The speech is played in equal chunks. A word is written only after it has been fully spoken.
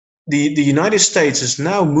the United States is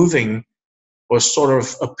now moving, or sort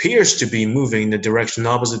of appears to be moving in the direction,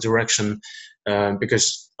 opposite direction,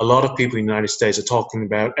 because a lot of people in the United States are talking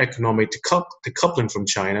about economic decoupling from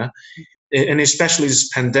China. And especially this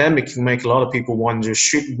pandemic can make a lot of people wonder,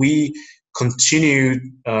 should we continue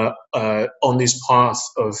on this path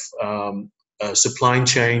of supply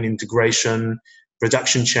chain integration,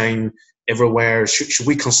 production chain everywhere? Should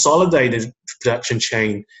we consolidate the production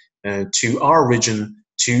chain to our region,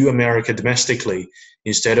 to America domestically,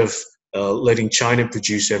 instead of letting China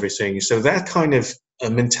produce everything? So that kind of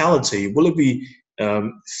mentality, will it be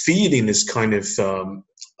feeding this kind of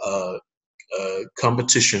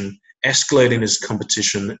competition, escalating this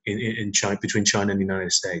competition in China, between China and the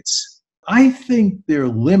United States? I think there are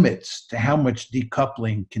limits to how much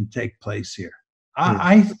decoupling can take place here.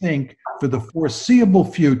 I think for the foreseeable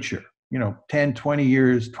future, 10, 20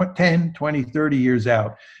 years, 10, 20, 30 years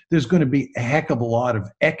out, there's going to be a heck of a lot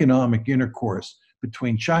of economic intercourse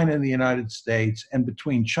between China and the United States, and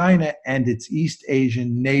between China and its East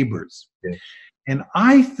Asian neighbors. Yeah. And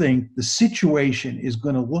I think the situation is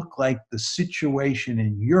going to look like the situation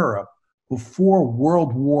in Europe before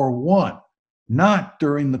World War I, not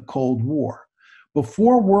during the Cold War.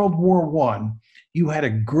 Before World War I, you had a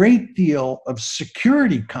great deal of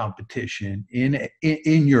security competition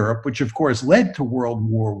in Europe, which of course led to World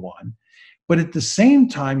War I. But at the same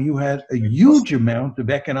time, you had a huge amount of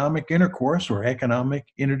economic intercourse or economic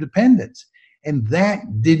interdependence, and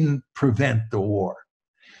that didn't prevent the war.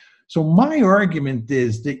 So my argument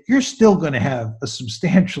is that you're still going to have a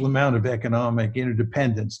substantial amount of economic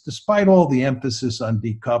interdependence, despite all the emphasis on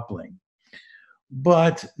decoupling.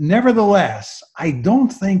 But nevertheless, I don't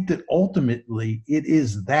think that ultimately it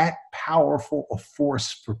is that powerful a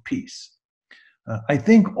force for peace. I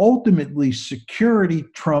think ultimately security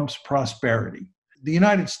trumps prosperity. The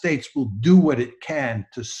United States will do what it can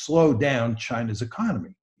to slow down China's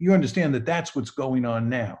economy. You understand that that's what's going on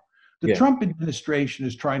now. The Trump administration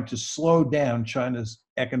is trying to slow down China's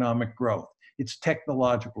economic growth, its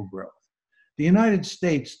technological growth. The United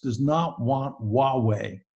States does not want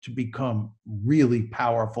Huawei to become really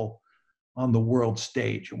powerful on the world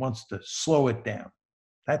stage. It wants to slow it down.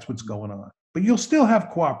 That's what's going on. But you'll still have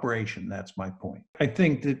cooperation. That's my point. I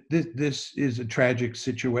think that this is a tragic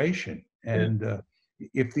situation. And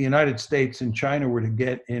if the United States and China were to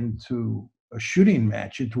get into a shooting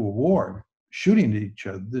match, into a war, shooting at each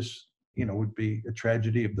other, this would be a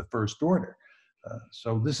tragedy of the first order.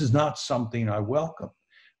 So this is not something I welcome.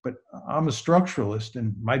 But I'm a structuralist,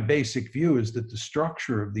 and my basic view is that the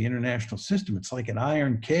structure of the international system, it's like an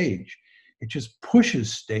iron cage. It just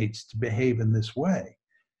pushes states to behave in this way.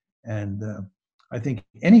 And I think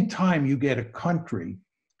anytime you get a country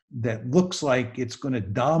that looks like it's going to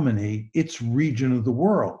dominate its region of the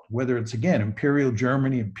world, whether it's, again, Imperial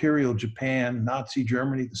Germany, Imperial Japan, Nazi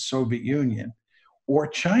Germany, the Soviet Union, or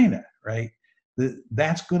China, right?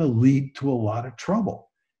 That's going to lead to a lot of trouble.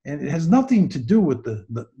 And it has nothing to do with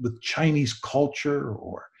with Chinese culture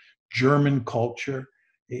or German culture.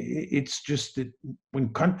 It's just that when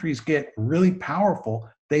countries get really powerful,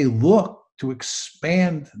 they look to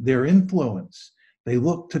expand their influence. They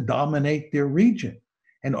look to dominate their region.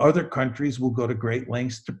 And other countries will go to great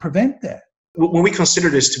lengths to prevent that. When we consider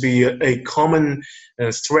this to be a common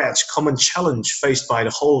threat, common challenge faced by the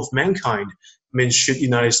whole of mankind, I mean, should the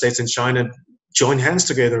United States and China join hands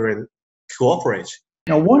together and cooperate?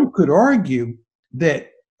 Now, one could argue that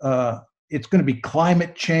it's going to be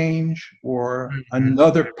climate change or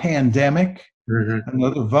another pandemic,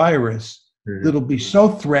 another virus that'll be so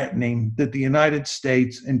threatening that the United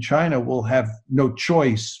States and China will have no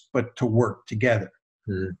choice but to work together.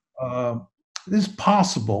 This is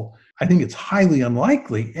possible. I think it's highly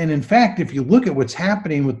unlikely. And in fact, if you look at what's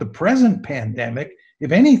happening with the present pandemic,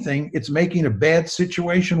 if anything, it's making a bad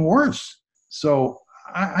situation worse. So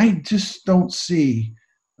I just don't see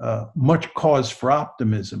much cause for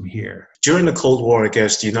optimism here. During the Cold War, I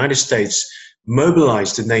guess, the United States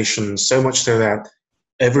mobilized the nation so much so that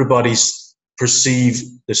everybody perceived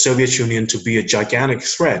the Soviet Union to be a gigantic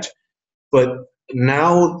threat. But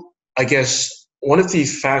now, I guess, one of the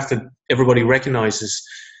facts that everybody recognizes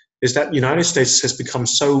is that the United States has become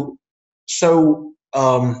so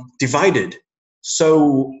divided,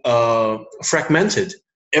 so fragmented.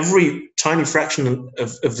 Every tiny fraction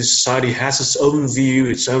of the society has its own view,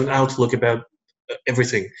 its own outlook about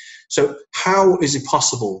everything. So how is it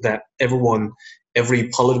possible that every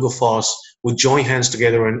political force would join hands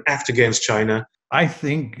together and act against China? I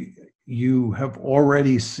think you have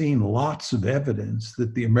already seen lots of evidence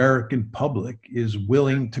that the American public is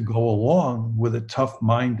willing to go along with a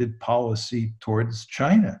tough-minded policy towards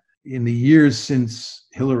China. in the years since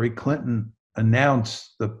Hillary Clinton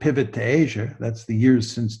announced the pivot to Asia, that's the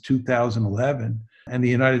years since 2011, and the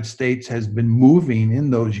United States has been moving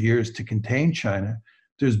in those years to contain China,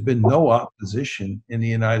 there's been no opposition in the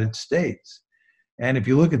United States. And if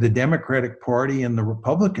you look at the Democratic Party and the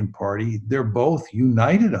Republican Party, they're both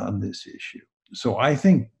united on this issue. So I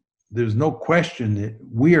think there's no question that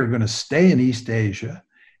we are going to stay in East Asia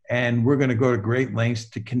and we're going to go to great lengths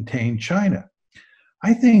to contain China.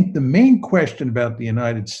 I think the main question about the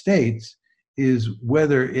United States is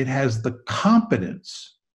whether it has the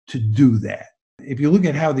competence to do that. If you look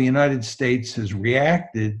at how the United States has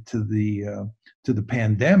reacted to the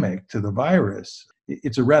pandemic, to the virus,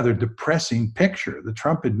 it's a rather depressing picture. The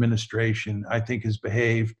Trump administration, I think, has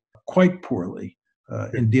behaved quite poorly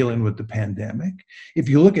in dealing with the pandemic. If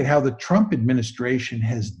you look at how the Trump administration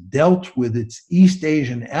has dealt with its East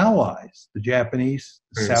Asian allies, the Japanese,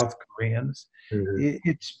 the South Koreans,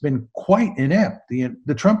 it's been quite inept.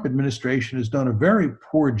 The Trump administration has done a very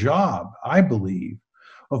poor job, I believe,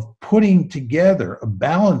 of putting together a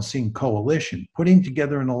balancing coalition, putting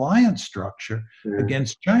together an alliance structure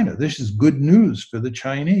against China. This is good news for the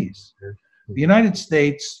Chinese. The United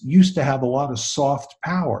States used to have a lot of soft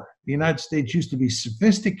power. The United States used to be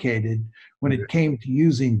sophisticated when it came to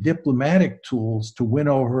using diplomatic tools to win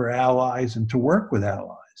over allies and to work with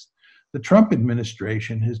allies. The Trump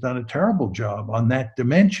administration has done a terrible job on that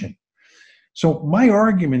dimension. So my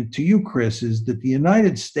argument to you, Chris, is that the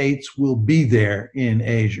United States will be there in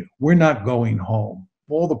Asia. We're not going home.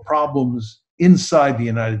 All the problems inside the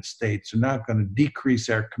United States are not going to decrease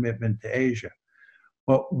our commitment to Asia.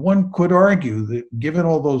 But one could argue that given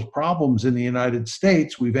all those problems in the United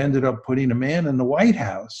States, we've ended up putting a man in the White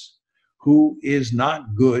House who is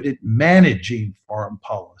not good at managing foreign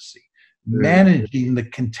policy, managing the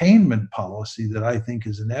containment policy that I think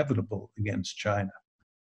is inevitable against China.